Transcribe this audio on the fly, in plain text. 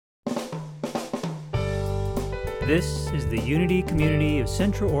This is the Unity Community of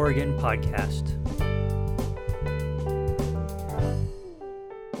Central Oregon podcast.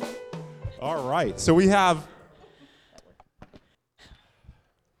 All right, so we have,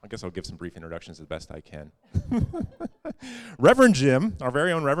 I guess I'll give some brief introductions as best I can. Reverend Jim, our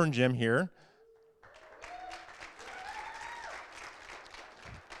very own Reverend Jim here.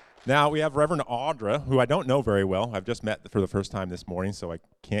 Now we have Reverend Audra, who I don't know very well. I've just met for the first time this morning, so I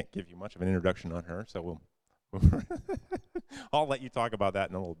can't give you much of an introduction on her, so I'll let you talk about that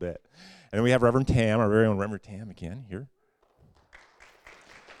in a little bit. And then we have Reverend Tam, our very own Reverend Tam again here.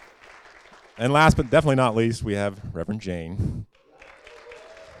 And last but definitely not least, we have Reverend Jane.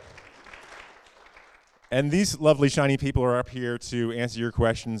 And these lovely, shiny people are up here to answer your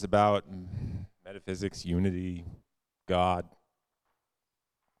questions about metaphysics, unity, God,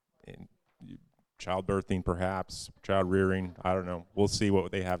 and childbirthing perhaps, child rearing, I don't know. We'll see what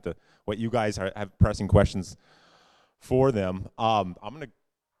they have what you guys have pressing questions for them.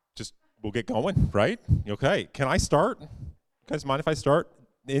 We'll get going, right? Okay, can I start? You guys mind if I start?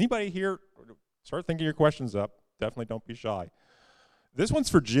 Anybody here, start thinking your questions up. Definitely don't be shy. This one's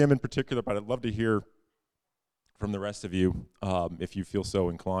for Jim in particular, but I'd love to hear from the rest of you if you feel so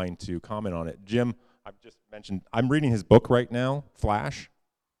inclined to comment on it. Jim, I've just mentioned, I'm reading his book right now, Flash,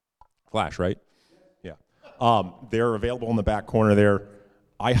 right? Yeah. They're available in the back corner there.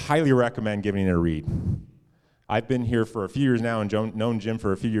 I highly recommend giving it a read. I've been here for a few years now and known Jim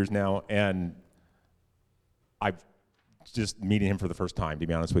for a few years now, and I've just meeting him for the first time, to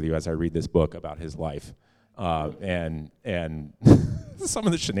be honest with you, as I read this book about his life. And some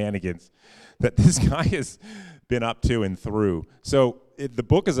of the shenanigans that this guy has been up to and through. So the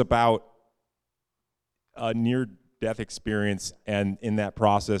book is about a near-death experience, and in that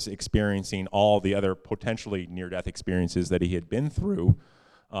process experiencing all the other potentially near-death experiences that he had been through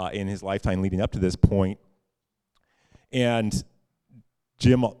in his lifetime leading up to this point. And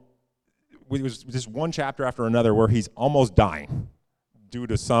Jim, it was just one chapter after another where he's almost dying due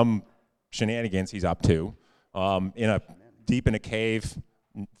to some shenanigans he's up to, deep in a cave,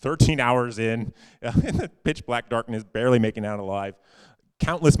 13 hours in the pitch black darkness, barely making out alive,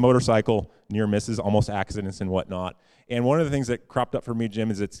 countless motorcycle near misses, almost accidents and whatnot. And one of the things that cropped up for me,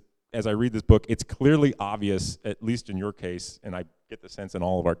 Jim, is as I read this book, it's clearly obvious, at least in your case, and I get the sense in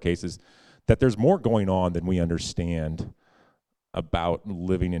all of our cases, that there's more going on than we understand about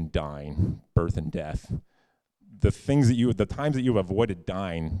living and dying, birth and death. The times that you've avoided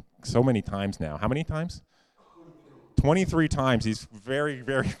dying so many times now. How many times? 23 times. He's very,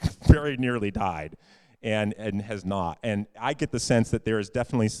 very, very nearly died and has not. And I get the sense that there is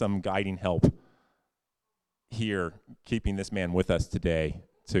definitely some guiding help here keeping this man with us today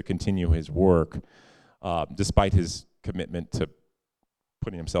to continue his work, despite his commitment to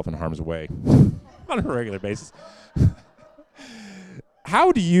putting himself in harm's way on a regular basis.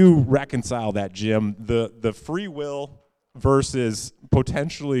 How do you reconcile that, Jim, the free will versus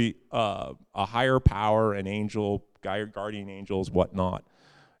potentially a higher power, an angel, guardian angels, whatnot,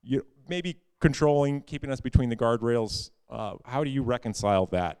 maybe controlling, keeping us between the guardrails? How do you reconcile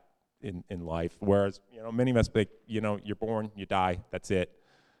that in life? Whereas, many of us think, you're born, you die, that's it.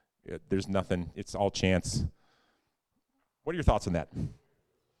 There's nothing, it's all chance. What are your thoughts on that?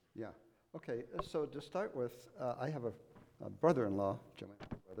 Yeah. Okay. So to start with, I have a brother-in-law, Joanne's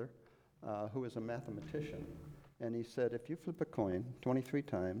brother, who is a mathematician, and he said if you flip a coin 23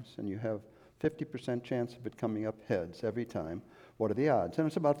 times and you have 50% chance of it coming up heads every time, what are the odds? And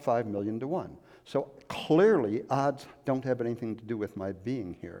it's about 5 million to 1. So clearly, odds don't have anything to do with my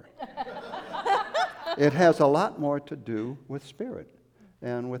being here. It has a lot more to do with spirit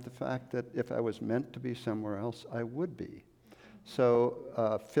and with the fact that if I was meant to be somewhere else, I would be.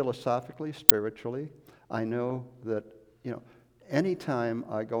 So philosophically, spiritually, I know that, anytime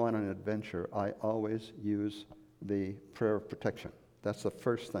I go on an adventure, I always use the prayer of protection. That's the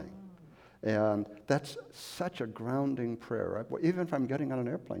first thing. And that's such a grounding prayer. Even if I'm getting on an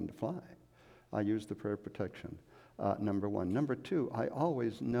airplane to fly, I use the prayer of protection, number one. Number two, I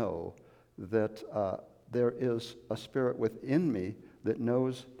always know that there is a spirit within me that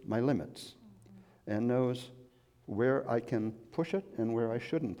knows my limits and knows where I can push it and where I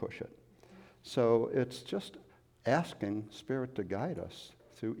shouldn't push it. So it's just asking Spirit to guide us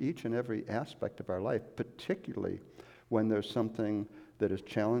through each and every aspect of our life, particularly when there's something that is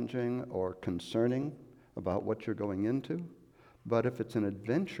challenging or concerning about what you're going into. But if it's an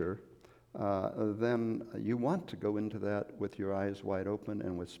adventure, then you want to go into that with your eyes wide open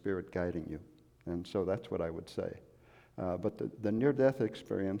and with Spirit guiding you. And so that's what I would say. But the near-death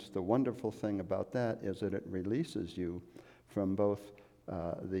experience, the wonderful thing about that is that it releases you from both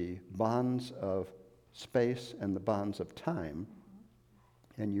the bonds of space and the bonds of time,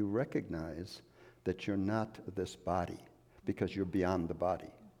 and you recognize that you're not this body because you're beyond the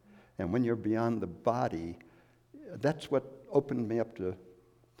body. And when you're beyond the body, that's what opened me up to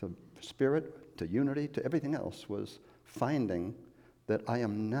spirit, to unity, to everything else, was finding that I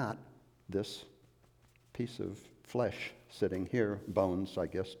am not this piece of flesh sitting here, bones, I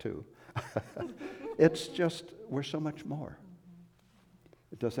guess, too. It's just, we're so much more.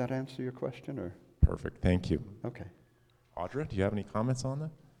 Does that answer your question, or? Perfect. Thank you. Okay. Audra, do you have any comments on that?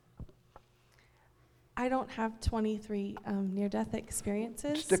 I don't have 23 near-death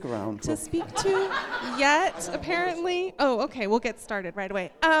experiences Stick around. to speak to yet, apparently. Oh, okay, we'll get started right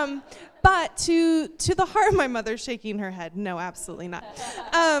away. But to the heart, my mother's shaking her head. No, absolutely not.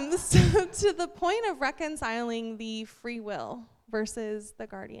 So to the point of reconciling the free will versus the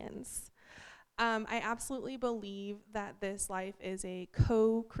guardians, I absolutely believe that this life is a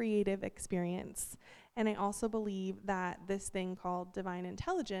co-creative experience. And I also believe that this thing called divine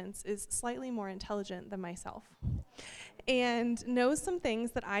intelligence is slightly more intelligent than myself and knows some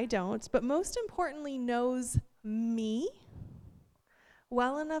things that I don't, but most importantly knows me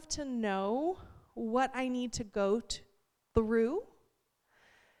well enough to know what I need to go through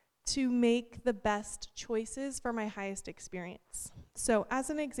to make the best choices for my highest experience. So as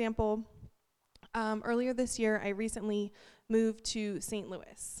an example, earlier this year, I recently moved to St.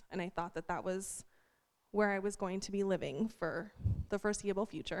 Louis, and I thought that that was where I was going to be living for the foreseeable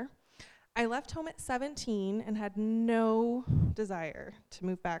future. I left home at 17 and had no desire to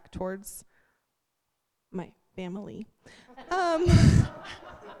move back towards my family.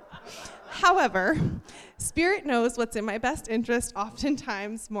 However, Spirit knows what's in my best interest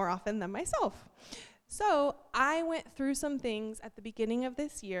oftentimes more often than myself. So I went through some things at the beginning of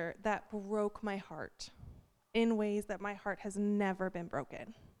this year that broke my heart in ways that my heart has never been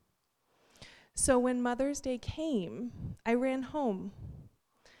broken. So when Mother's Day came, I ran home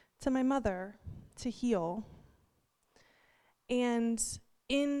to my mother to heal. And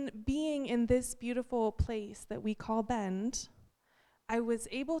in being in this beautiful place that we call Bend, I was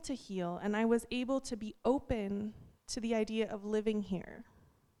able to heal, and I was able to be open to the idea of living here.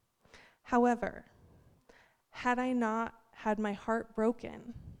 However, had I not had my heart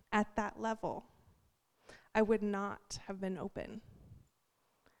broken at that level, I would not have been open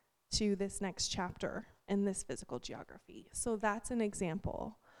to this next chapter in this physical geography. So that's an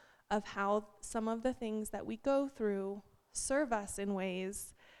example of how some of the things that we go through serve us in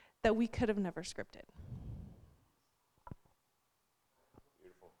ways that we could have never scripted.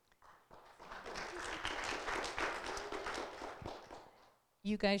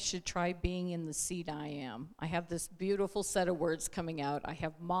 You guys should try being in the seat I am. I have this beautiful set of words coming out. I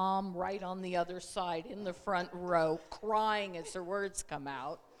have Mom right on the other side in the front row crying as her words come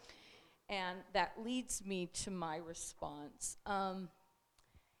out. And that leads me to my response.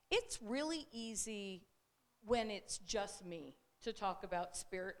 It's really easy when it's just me to talk about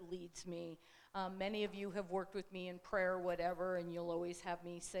Spirit leads me. Many of you have worked with me in prayer, whatever, and you'll always have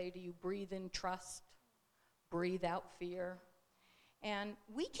me say to you, breathe in trust, breathe out fear. And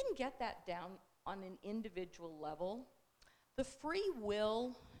we can get that down on an individual level. The free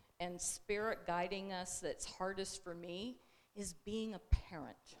will and Spirit guiding us that's hardest for me is being a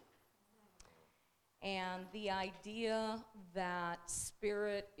parent. And the idea that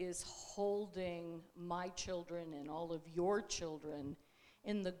Spirit is holding my children and all of your children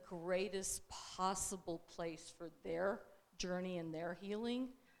in the greatest possible place for their journey and their healing,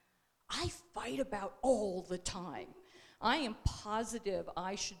 I fight about all the time. I am positive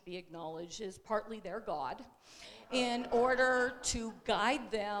I should be acknowledged as partly their God in order to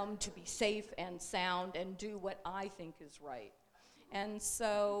guide them to be safe and sound and do what I think is right. And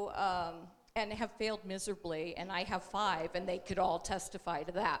so, and have failed miserably, and I have 5, and they could all testify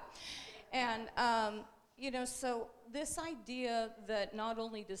to that. And, so this idea that not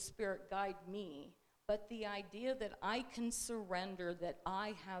only does Spirit guide me, but the idea that I can surrender, that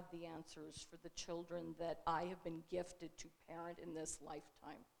I have the answers for the children that I have been gifted to parent in this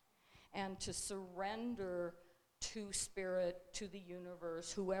lifetime. And to surrender to Spirit, to the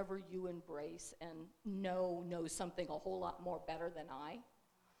universe, whoever you embrace and knows something a whole lot more better than I.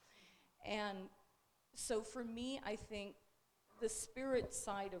 And so for me, I think the Spirit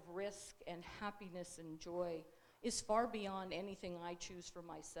side of risk and happiness and joy is far beyond anything I choose for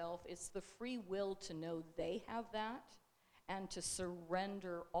myself. It's the free will to know they have that and to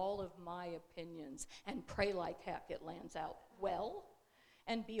surrender all of my opinions and pray like heck it lands out well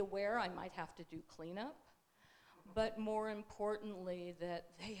and be aware I might have to do cleanup. But more importantly, that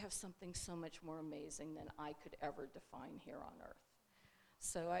they have something so much more amazing than I could ever define here on earth.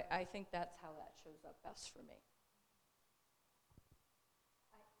 So I think that's how that shows up best for me.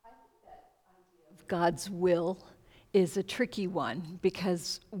 God's will is a tricky one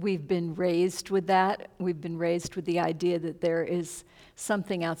because we've been raised with that. We've been raised with the idea that there is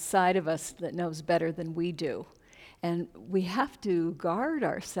something outside of us that knows better than we do. And we have to guard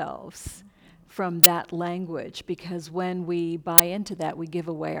ourselves from that language, because when we buy into that, we give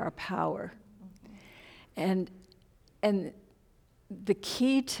away our power. And the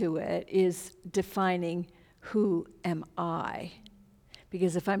key to it is defining, who am I?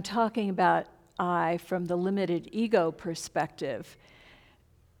 Because if I'm talking about I from the limited ego perspective,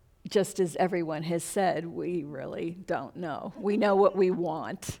 just as everyone has said, we really don't know. We know what we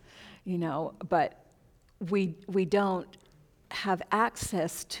want, but we don't have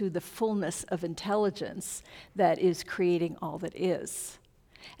access to the fullness of intelligence that is creating all that is.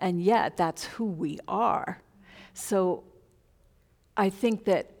 And yet, that's who we are. So I think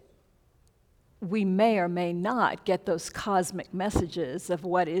that we may or may not get those cosmic messages of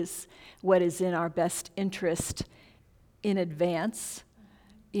what is in our best interest in advance.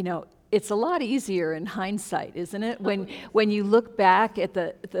 It's a lot easier in hindsight, isn't it? When you look back at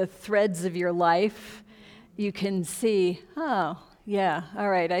the threads of your life, you can see, oh, yeah, all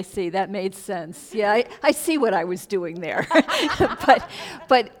right, I see, that made sense. Yeah, I see what I was doing there.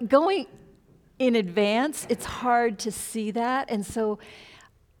 But going in advance, it's hard to see that. And so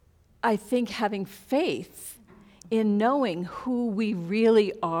I think having faith in knowing who we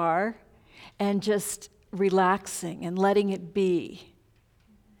really are and just relaxing and letting it be.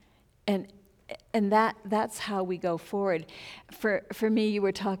 And that's how we go forward. For me, you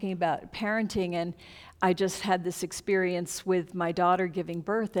were talking about parenting, and I just had this experience with my daughter giving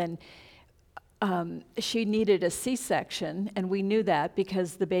birth, and she needed a C-section, and we knew that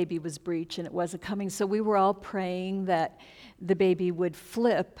because the baby was breech and it wasn't coming. So we were all praying that the baby would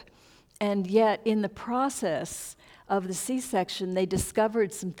flip. And yet, in the process of the C-section, they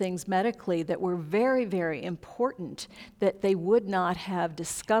discovered some things medically that were very, very important that they would not have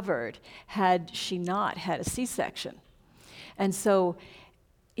discovered had she not had a C-section. And so,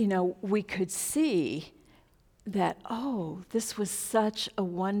 we could see that, oh, this was such a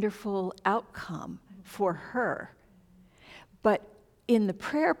wonderful outcome for her. But in the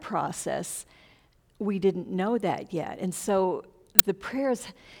prayer process, we didn't know that yet. And so the prayers,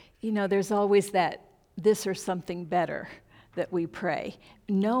 there's always that this or something better that we pray,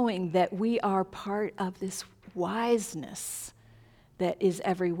 knowing that we are part of this wiseness that is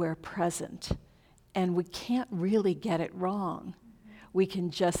everywhere present. And we can't really get it wrong. We can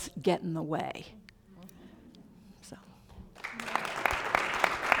just get in the way. So.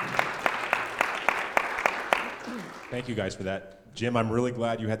 Thank you guys for that. Jim, I'm really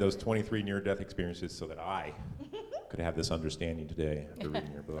glad you had those 23 near-death experiences so that I could have this understanding today after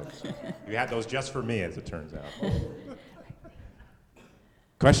reading your book. You had those just for me, as it turns out.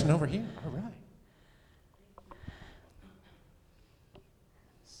 Question over here. All right.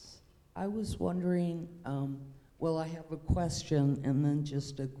 I was wondering, I have a question and then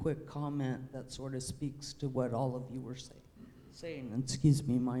just a quick comment that sort of speaks to what all of you were saying. Excuse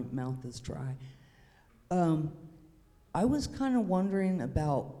me, my mouth is dry. I was kind of wondering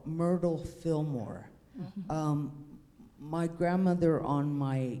about Myrtle Fillmore. Mm-hmm. My grandmother on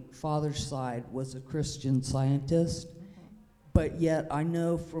my father's side was a Christian Scientist, but yet I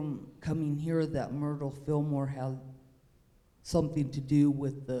know from coming here that Myrtle Fillmore had something to do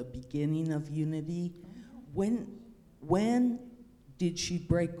with the beginning of Unity. When did she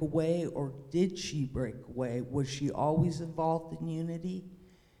break away, or did she break away? Was she always involved in Unity?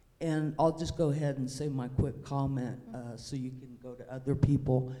 And I'll just go ahead and say my quick comment so you can go to other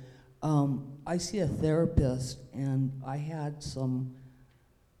people. I see a therapist, and I had some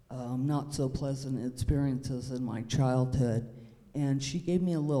not so pleasant experiences in my childhood, and she gave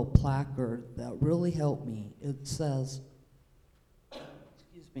me a little placard that really helped me. It says,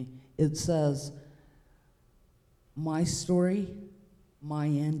 my story, my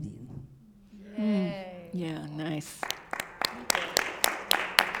ending. Yeah, nice.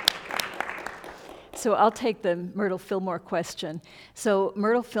 So I'll take the Myrtle Fillmore question. So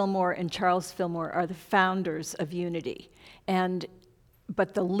Myrtle Fillmore and Charles Fillmore are the founders of Unity.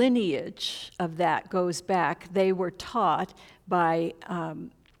 But the lineage of that goes back. They were taught by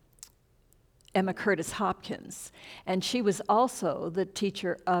Emma Curtis Hopkins. And she was also the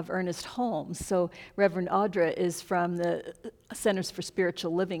teacher of Ernest Holmes. So Reverend Audra is from the Centers for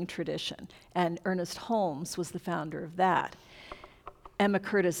Spiritual Living tradition, and Ernest Holmes was the founder of that. Emma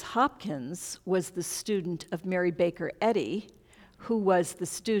Curtis Hopkins was the student of Mary Baker Eddy, who was the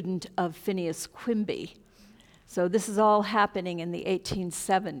student of Phineas Quimby. So this is all happening in the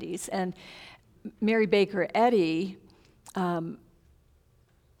 1870s. And Mary Baker Eddy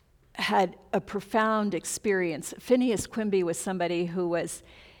had a profound experience. Phineas Quimby was somebody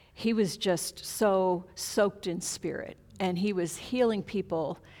he was just so soaked in spirit, and he was healing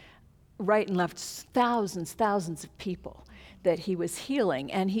people right and left, thousands of people that he was healing.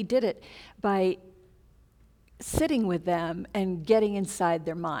 And he did it by sitting with them and getting inside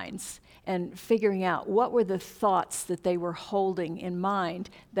their minds and figuring out what were the thoughts that they were holding in mind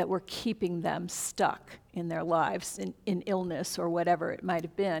that were keeping them stuck in their lives, in illness or whatever it might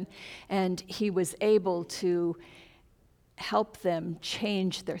have been. And he was able to help them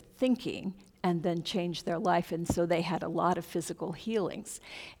change their thinking and then change their life. And so they had a lot of physical healings.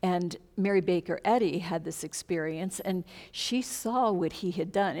 And Mary Baker Eddy had this experience, and she saw what he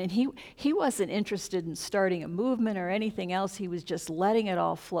had done. And he wasn't interested in starting a movement or anything else. He was just letting it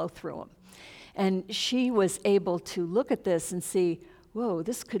all flow through him. And she was able to look at this and see, whoa,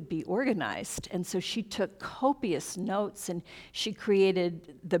 this could be organized. And so she took copious notes, and she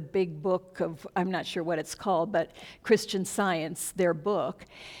created the big book of, I'm not sure what it's called, but Christian Science, their book.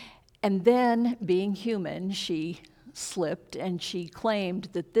 And then, being human, she slipped, and she claimed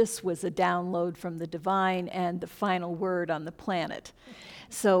that this was a download from the divine and the final word on the planet.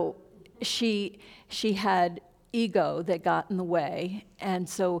 So she had ego that got in the way, and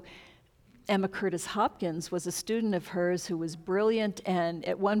so Emma Curtis Hopkins was a student of hers who was brilliant, and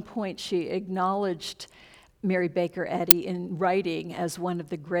at one point she acknowledged Mary Baker Eddy in writing as one of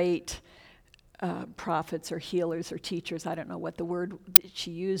the great prophets or healers or teachers. I don't know what the word that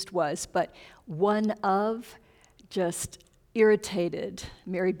she used was, but one of just irritated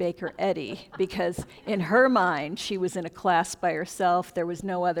Mary Baker Eddy because in her mind she was in a class by herself. There was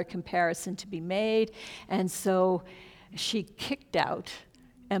no other comparison to be made, and so she kicked out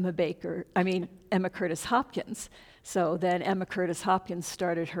Emma Curtis Hopkins. So then Emma Curtis Hopkins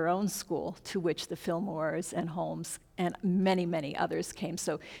started her own school, to which the Fillmores and Holmes and many, many others came.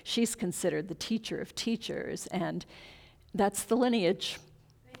 So she's considered the teacher of teachers, and that's the lineage.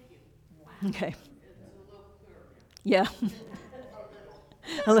 Thank you. Okay. It's a little clearer. Yeah.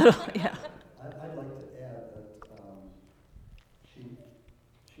 A little, yeah. I'd like to add that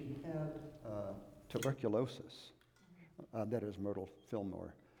she had tuberculosis, that is Myrtle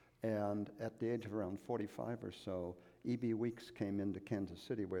Fillmore. And at the age of around 45 or so, E.B. Weeks came into Kansas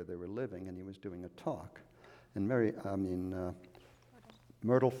City where they were living, and he was doing a talk. And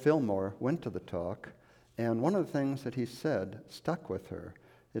Myrtle Fillmore went to the talk, and one of the things that he said stuck with her.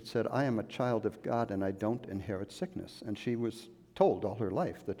 It said, "I am a child of God, and I don't inherit sickness." And she was told all her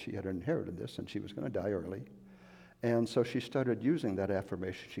life that she had inherited this, and she was going to die early. And so she started using that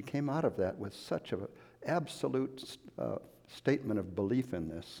affirmation. She came out of that with such an absolute statement of belief in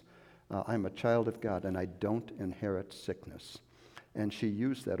this. I'm a child of God, and I don't inherit sickness. And she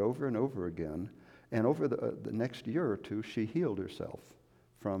used that over and over again. And over the next year or two, she healed herself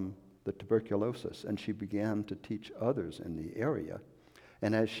from the tuberculosis, and she began to teach others in the area.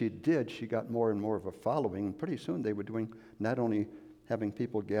 And as she did, she got more and more of a following. And pretty soon they were doing not only having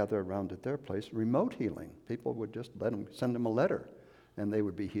people gather around at their place, remote healing. People would just send them a letter, and they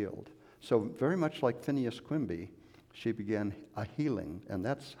would be healed. So very much like Phineas Quimby, she began a healing, and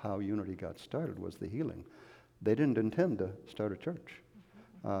that's how Unity got started, was the healing. They didn't intend to start a church.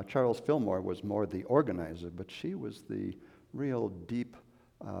 Charles Fillmore was more the organizer, but she was the real deep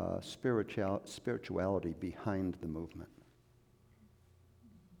spirituality behind the movement.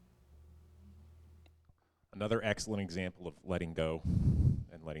 Another excellent example of letting go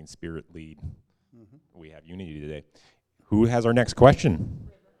and letting Spirit lead. We have Unity today. Who has our next question?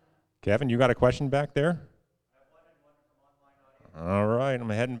 Kevin, you got a question back there? All right, I'm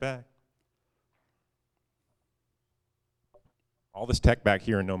heading back. All this tech back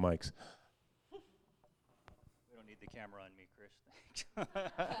here and no mics. We don't need the camera on me, Chris.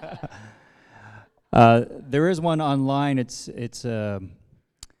 There is one online. It's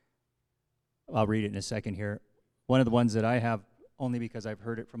I'll read it in a second here. One of the ones that I have, only because I've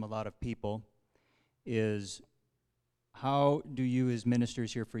heard it from a lot of people, is how do you as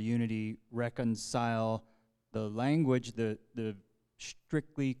ministers here for Unity reconcile the language, the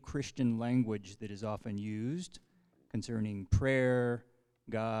strictly Christian language that is often used concerning prayer,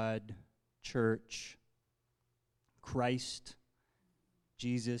 God, church, Christ,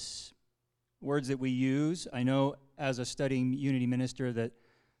 Jesus, words that we use. I know as a studying Unity minister that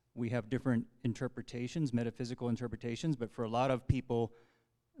we have different interpretations, metaphysical interpretations, but for a lot of people,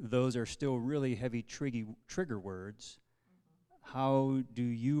 those are still really heavy trigger words. How do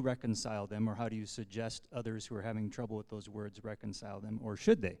you reconcile them, or how do you suggest others who are having trouble with those words reconcile them, or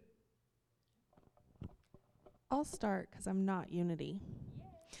should they? I'll start because I'm not Unity.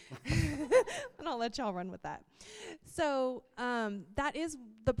 And I'll let y'all run with that. So that is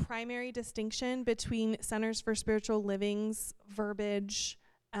the primary distinction between Centers for Spiritual Living's verbiage,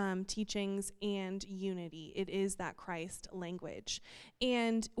 teachings, and Unity. It is that Christ language.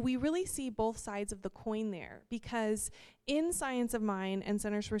 And we really see both sides of the coin there, because in Science of Mind and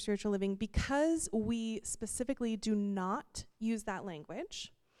Centers for Spiritual Living, because we specifically do not use that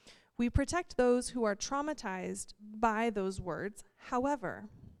language, we protect those who are traumatized by those words. However,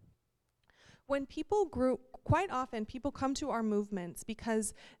 when quite often people come to our movements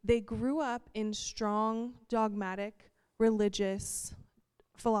because they grew up in strong, dogmatic, religious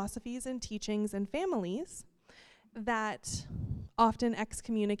philosophies and teachings and families that often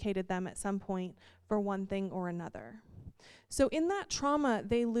excommunicated them at some point for one thing or another. So in that trauma,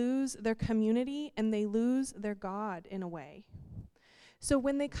 they lose their community and they lose their God in a way. So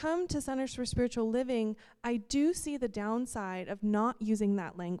when they come to Centers for Spiritual Living, I do see the downside of not using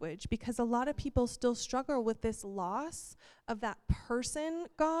that language, because a lot of people still struggle with this loss of that person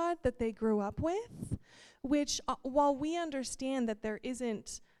God that they grew up with, which while we understand that there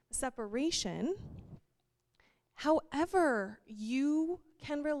isn't separation, however you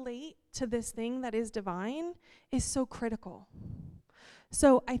can relate to this thing that is divine is so critical.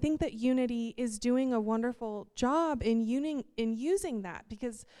 So I think that Unity is doing a wonderful job in using that,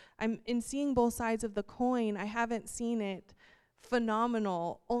 because I'm in seeing both sides of the coin. I haven't seen it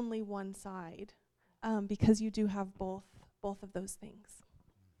phenomenal, only one side, because you do have both of those things.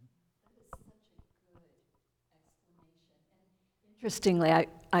 Interestingly,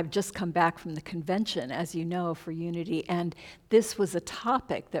 I've just come back from the convention, as you know, for Unity, and this was a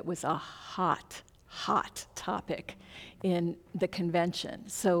topic that was a hot topic in the convention.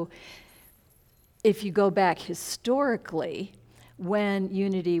 So if you go back historically, when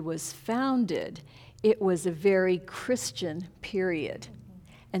Unity was founded, it was a very Christian period.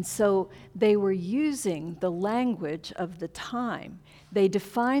 And so they were using the language of the time. They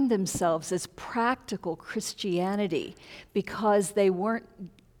defined themselves as practical Christianity because they weren't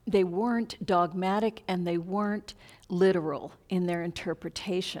dogmatic and they weren't literal in their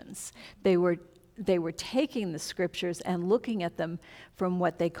interpretations. They were taking the scriptures and looking at them from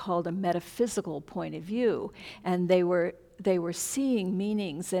what they called a metaphysical point of view, and they were seeing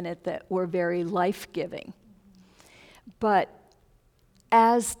meanings in it that were very life-giving. But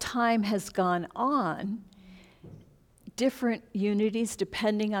as time has gone on, different unities,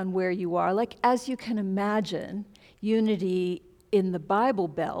 depending on where you are, like as you can imagine, Unity in the Bible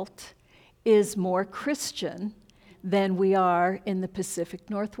Belt is more Christian than we are in the Pacific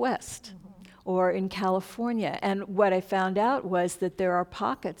Northwest or in California. And what I found out was that there are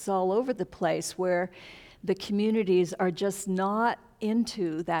pockets all over the place where the communities are just not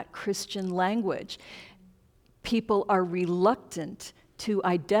into that Christian language. People are reluctant to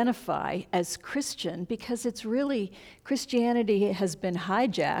identify as Christian because it's really, Christianity has been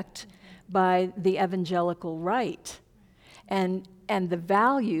hijacked by the evangelical right. And the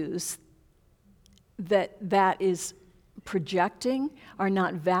values that is projecting are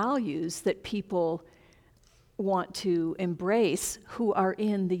not values that people want to embrace who are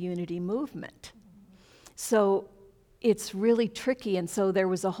in the Unity movement. So it's really tricky, and so there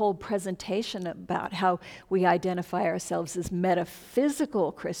was a whole presentation about how we identify ourselves as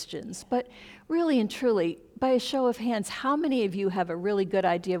metaphysical Christians, but really and truly, by a show of hands, how many of you have a really good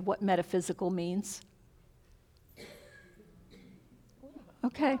idea of what metaphysical means?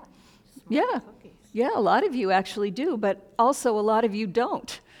 Okay. Yeah. Yeah, a lot of you actually do, but also a lot of you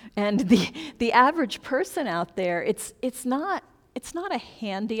don't. And the average person out there, it's not a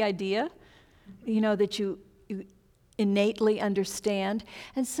handy idea, that you innately understand.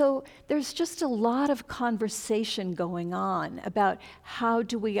 And so there's just a lot of conversation going on about how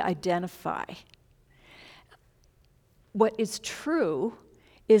do we identify. What is true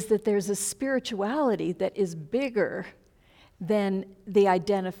is that there's a spirituality that is bigger than the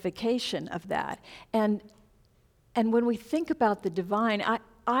identification of that. And when we think about the divine,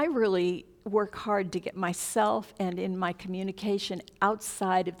 I really work hard to get myself and in my communication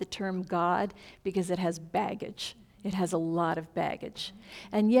outside of the term God because it has baggage. It has a lot of baggage.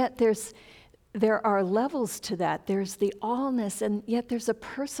 And yet there are levels to that. There's the allness, and yet there's a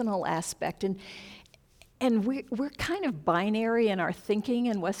personal aspect. And we're kind of binary in our thinking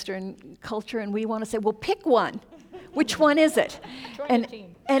in Western culture, and we want to say, well, pick one. Which one is it? And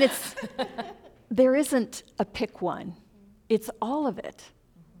it's there isn't a pick one. It's all of it.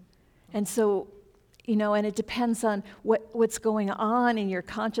 And so, and it depends on what's going on in your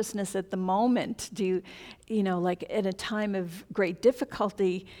consciousness at the moment. Do you, like in a time of great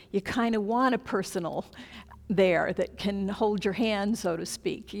difficulty, you kind of want a personal there that can hold your hand, so to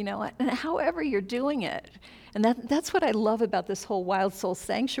speak, you know, and however you're doing it. And that's what I love about this whole Wild Soul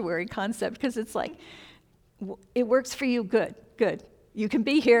Sanctuary concept, because it's like, it works for you, good. You can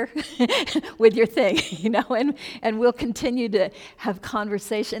be here with your thing, you know, and we'll continue to have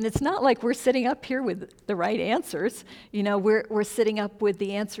conversation. It's not like we're sitting up here with the right answers, you know, we're sitting up with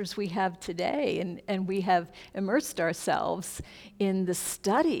the answers we have today, and we have immersed ourselves in the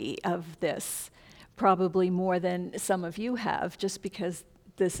study of this, probably more than some of you have, just because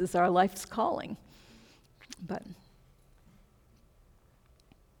this is our life's calling. But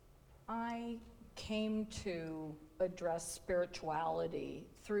I came to address spirituality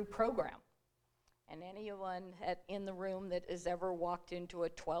through program. And anyone in the room that has ever walked into a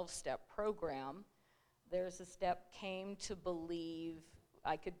 12-step program, there's a step, came to believe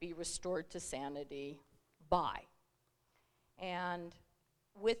I could be restored to sanity by. And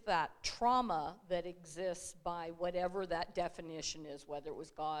with that trauma that exists by whatever that definition is, whether it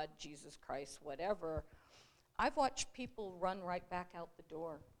was God, Jesus Christ, whatever, I've watched people run right back out the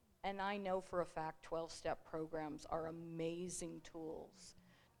door. And I know for a fact 12-step programs are amazing tools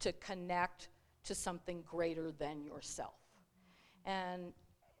to connect to something greater than yourself. And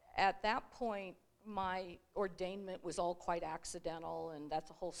at that point, my ordainment was all quite accidental, and that's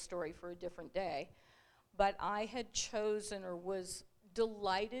a whole story for a different day. But I had chosen, or was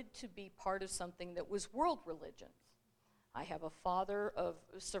delighted to be part of something that was world religions. I have a father of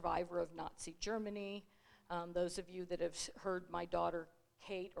survivor of Nazi Germany. Those of you that have heard my daughter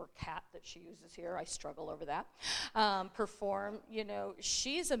Kate, or Kat that she uses here, I struggle over that, perform, you know,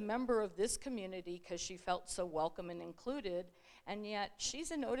 she's a member of this community because she felt so welcome and included, and yet she's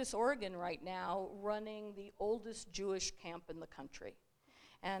in Otis, Oregon right now, running the oldest Jewish camp in the country.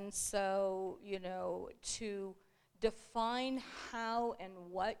 And so, you know, to define how and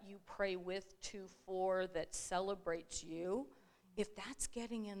what you pray with, to, for, that celebrates you, if that's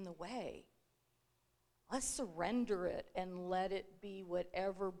getting in the way, let's surrender it and let it be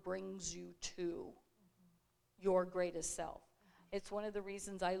whatever brings you to your greatest self. It's one of the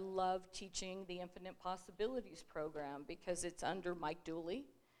reasons I love teaching the Infinite Possibilities program, because it's under Mike Dooley.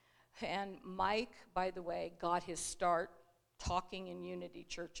 And Mike, by the way, got his start talking in Unity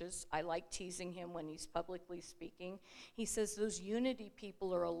churches. I like teasing him when he's publicly speaking. He says those Unity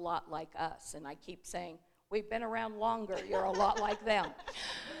people are a lot like us. And I keep saying, we've been around longer, you're a lot like them.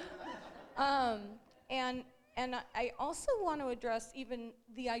 And I also want to address even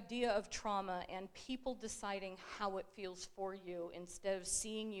the idea of trauma and people deciding how it feels for you instead of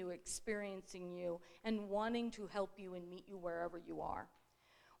seeing you, experiencing you, and wanting to help you and meet you wherever you are.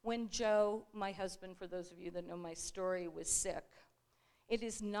 When Joe, my husband, for those of you that know my story, was sick, it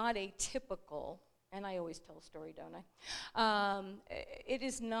is not atypical, and I always tell a story, don't I? It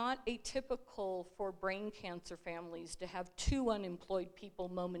is not atypical for brain cancer families to have two unemployed people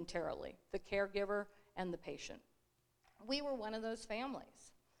momentarily, the caregiver and the patient. We were one of those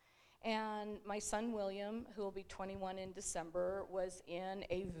families. And my son William, who will be 21 in December, was in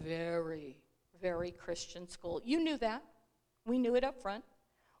a very, very Christian school. You knew that. We knew it up front.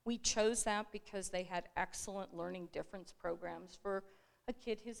 We chose that because they had excellent learning difference programs for a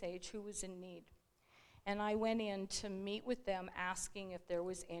kid his age who was in need. And I went in to meet with them asking if there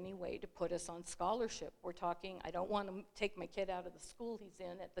was any way to put us on scholarship. We're talking, I don't want to take my kid out of the school he's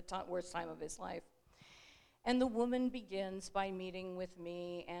in at the worst time of his life. And the woman begins by meeting with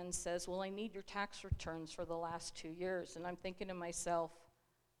me and says, well, I need your tax returns for the last 2 years. And I'm thinking to myself,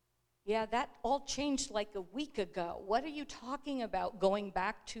 yeah, that all changed like a week ago. What are you talking about going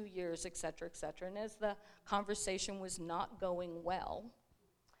back 2 years, et cetera, et cetera? And as the conversation was not going well,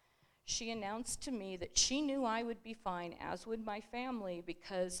 she announced to me that she knew I would be fine, as would my family,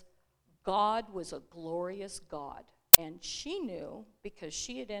 because God was a glorious God. And she knew because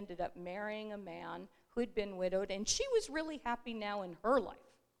she had ended up marrying a man who had been widowed, and she was really happy now in her life.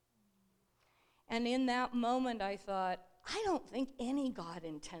 And in that moment, I thought, I don't think any God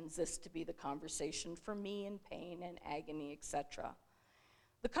intends this to be the conversation for me in pain and agony, etc.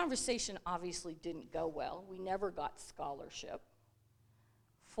 The conversation obviously didn't go well. We never got scholarship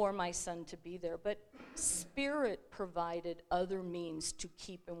for my son to be there, but Spirit provided other means to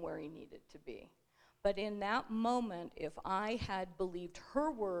keep him where he needed to be. But in that moment, if I had believed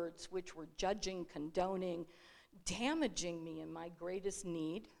her words, which were judging, condoning, damaging me in my greatest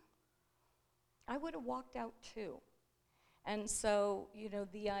need, I would have walked out too. And so, you know,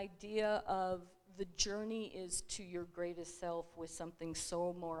 the idea of the journey is to your greatest self was something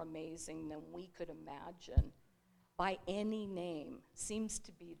so more amazing than we could imagine by any name seems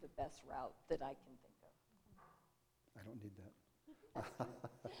to be the best route that I can think of. I don't need that.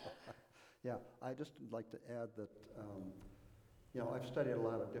 Yeah, I just would like to add that, I've studied a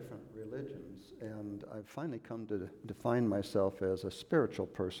lot of different religions, and I've finally come to define myself as a spiritual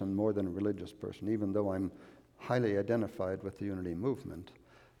person more than a religious person, even though I'm highly identified with the Unity movement.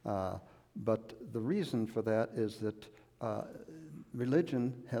 But the reason for that is that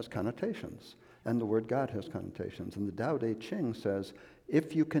religion has connotations, and the word God has connotations. And the Tao Te Ching says,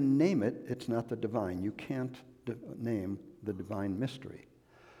 if you can name it, it's not the divine. You can't name the divine mystery.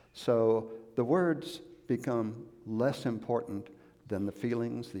 So the words become less important than the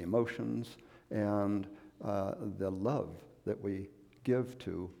feelings, the emotions, and the love that we give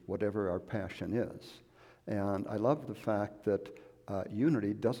to whatever our passion is. And I love the fact that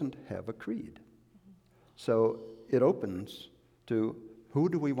Unity doesn't have a creed. So it opens to who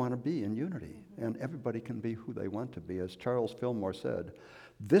do we want to be in Unity? And everybody can be who they want to be. As Charles Fillmore said,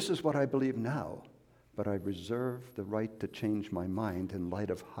 this is what I believe now, but I reserve the right to change my mind in light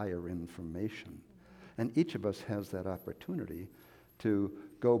of higher information. And each of us has that opportunity to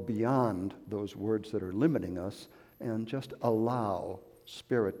go beyond those words that are limiting us and just allow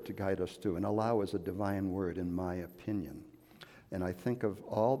Spirit to guide us through. And allow is a divine word, in my opinion. And I think of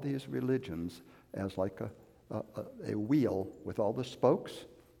all these religions as like a wheel with all the spokes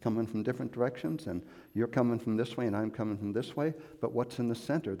coming from different directions, and you're coming from this way and I'm coming from this way, but what's in the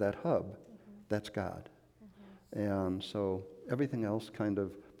center, that hub, that's God. And so everything else kind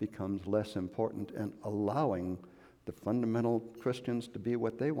of becomes less important, and allowing the fundamental Christians to be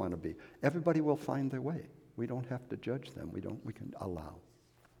what they want to be. Everybody will find their way. We don't have to judge them. We can allow.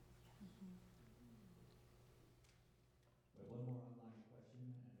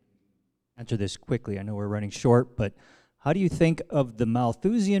 Answer this quickly. I know we're running short, but how do you think of the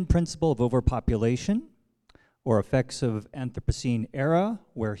Malthusian principle of overpopulation or effects of Anthropocene era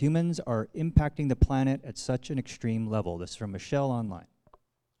where humans are impacting the planet at such an extreme level? This is from Michelle online.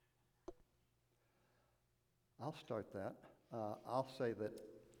 I'll start that. I'll say that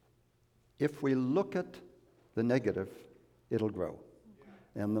if we look at the negative, it'll grow.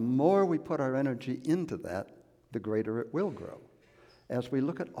 And the more we put our energy into that, the greater it will grow. As we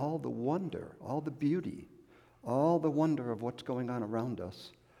look at all the wonder, all the beauty, all the wonder of what's going on around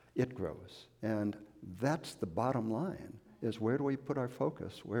us, it grows. And that's the bottom line, is where do we put our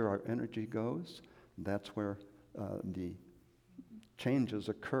focus, where our energy goes? That's where the changes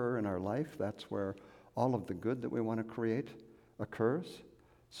occur in our life. That's where all of the good that we want to create occurs.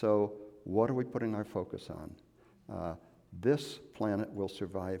 So what are we putting our focus on? This planet will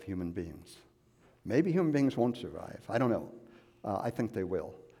survive human beings. Maybe human beings won't survive. I don't know. I think they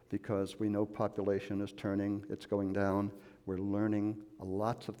will, because we know population is turning, it's going down. We're learning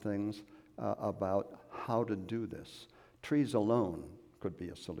lots of things about how to do this. Trees alone could be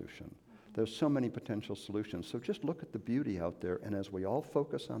a solution. There's so many potential solutions. So just look at the beauty out there, and as we all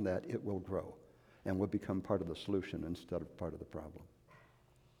focus on that, it will grow and will become part of the solution instead of part of the problem.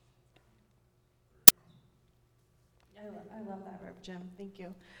 I love that, Rev Jim. Thank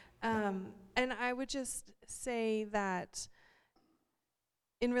you. And I would just say that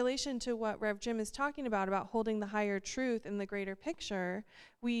in relation to what Rev Jim is talking about holding the higher truth in the greater picture,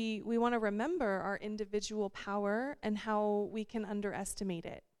 we want to remember our individual power and how we can underestimate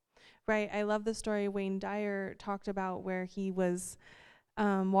it, right? I love the story Wayne Dyer talked about where he was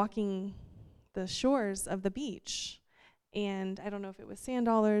walking the shores of the beach. And I don't know if it was sand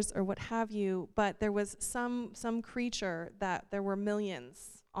dollars or what have you, but there was some creature that there were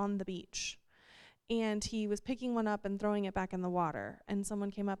millions on the beach. And he was picking one up and throwing it back in the water. And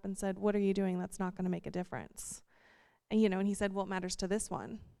someone came up and said, "What are you doing? That's not going to make a difference." And and he said, "Well, it matters to this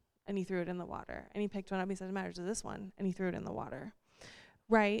one." And he threw it in the water. And he picked one up, he said, "It matters to this one." And he threw it in the water.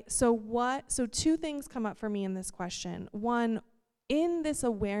 Right? So two things come up for me in this question. One, in this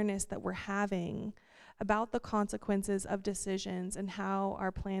awareness that we're having about the consequences of decisions and how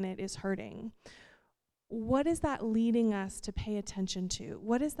our planet is hurting, what is that leading us to pay attention to?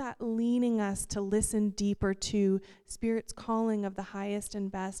 What is that leading us to listen deeper to Spirit's calling of the highest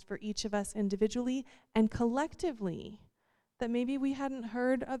and best for each of us individually and collectively that maybe we hadn't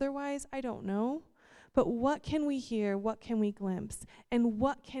heard otherwise? I don't know. But what can we hear? What can we glimpse? And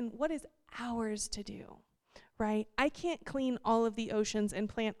what is ours to do? Right? I can't clean all of the oceans and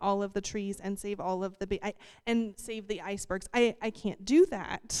plant all of the trees and save all of and save the icebergs. I can't do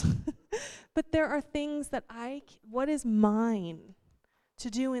that. But there are things that what is mine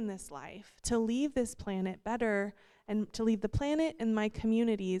to do in this life, to leave this planet better and to leave the planet and my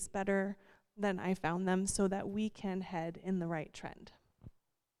communities better than I found them so that we can head in the right trend.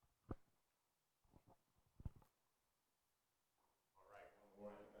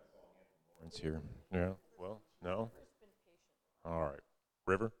 Here. Yeah. Well, no. All right.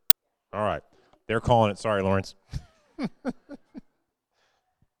 River? All right. They're calling it. Sorry, Lawrence.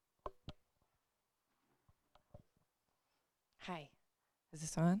 Hi, is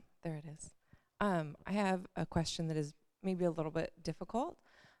this on? There it is. I have a question that is maybe a little bit difficult.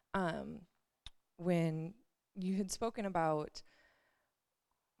 When you had spoken about,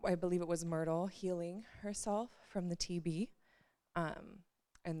 I believe it was Myrtle healing herself from the TB,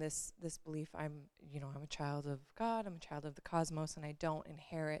 and this belief, I'm a child of God, I'm a child of the cosmos, and I don't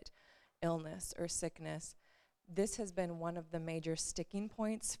inherit illness or sickness. This has been one of the major sticking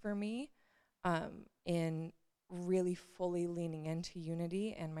points for me in really fully leaning into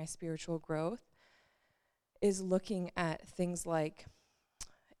unity and my spiritual growth, is looking at things like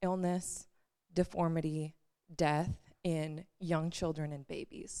illness, deformity, death in young children and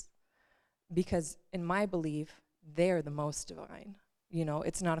babies. Because in my belief, they're the most divine.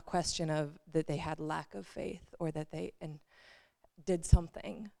 It's not a question of that they had lack of faith or that they did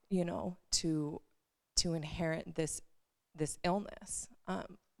something, to inherit this illness.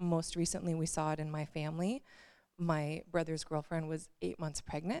 Most recently, we saw it in my family. My brother's girlfriend was 8 months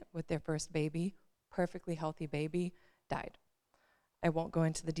pregnant with their first baby, perfectly healthy baby, died. I won't go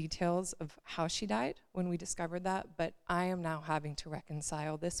into the details of how she died when we discovered that, but I am now having to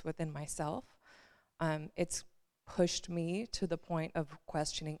reconcile this within myself. It's pushed me to the point of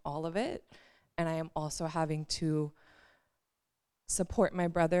questioning all of it, and I am also having to support my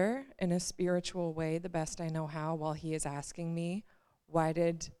brother in a spiritual way the best I know how, while he is asking me, why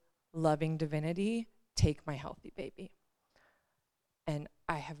did loving divinity take my healthy baby? And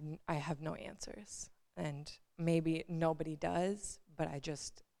I have no answers, and maybe nobody does, but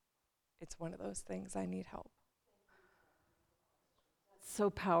it's one of those things. I need help. So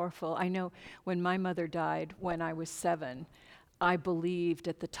powerful. I know when my mother died when I was 7, I believed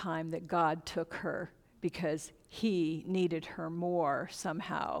at the time that God took her because he needed her more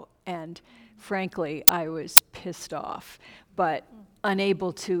somehow. And frankly, I was pissed off, but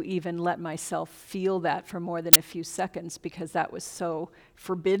unable to even let myself feel that for more than a few seconds because that was so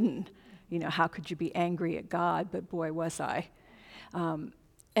forbidden. How could you be angry at God? But boy, was I. And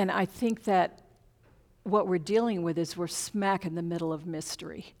I think that what we're dealing with is we're smack in the middle of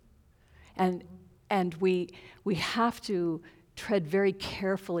mystery. And we have to tread very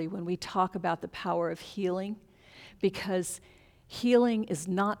carefully when we talk about the power of healing, because healing is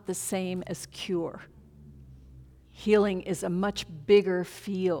not the same as cure. Healing is a much bigger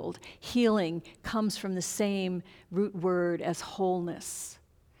field. Healing comes from the same root word as wholeness.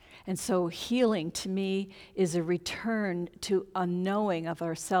 And so healing to me is a return to a knowing of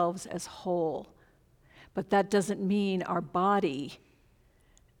ourselves as whole. But that doesn't mean our body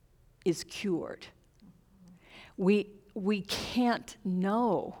is cured. We can't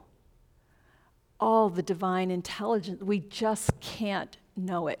know all the divine intelligence. We just can't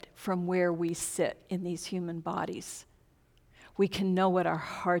know it from where we sit in these human bodies. We can know what our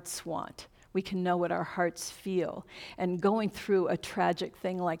hearts want. We can know what our hearts feel. And going through a tragic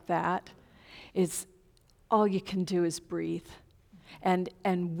thing like that is all you can do is breathe. And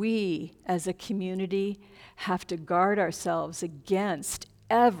we, as a community, have to guard ourselves against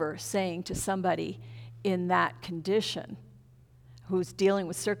ever saying to somebody in that condition who's dealing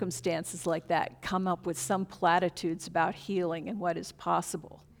with circumstances like that, come up with some platitudes about healing and what is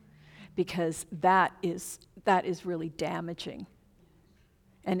possible, because that is really damaging.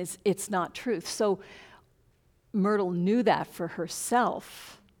 And it's not truth. So Myrtle knew that for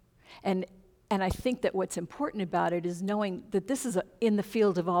herself. And I think that what's important about it is knowing that this is in the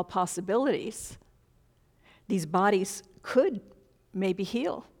field of all possibilities. These bodies could maybe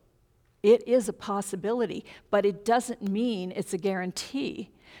heal. It is a possibility, but it doesn't mean it's a guarantee,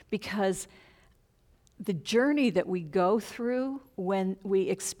 because the journey that we go through when we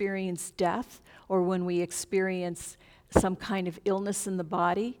experience death or when we experience some kind of illness in the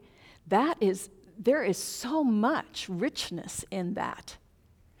body, there is so much richness in that.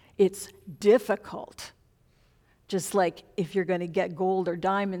 It's difficult. Just like if you're going to get gold or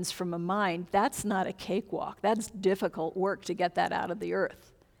diamonds from a mine, that's not a cakewalk. That's difficult work to get that out of the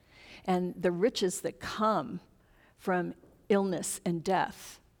earth. And the riches that come from illness and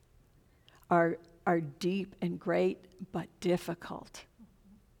death are deep and great, but difficult.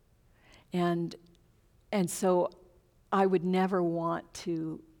 And so I would never want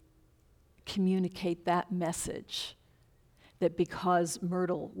to communicate that message, that because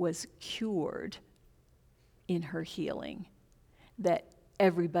Myrtle was cured in her healing, that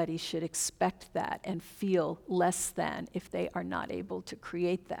everybody should expect that and feel less than if they are not able to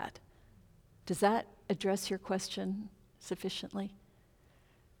create that. Does that address your question sufficiently?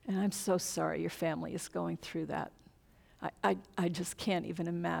 And I'm so sorry your family is going through that. I just can't even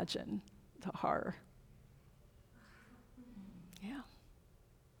imagine the horror. Yeah.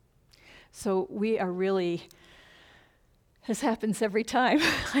 So we are really, this happens every time.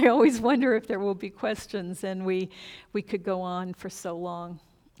 I always wonder if there will be questions, and we could go on for so long.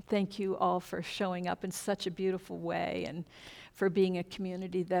 Thank you all for showing up in such a beautiful way and for being a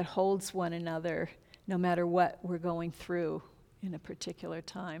community that holds one another no matter what we're going through in a particular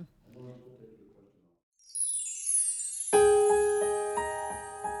time.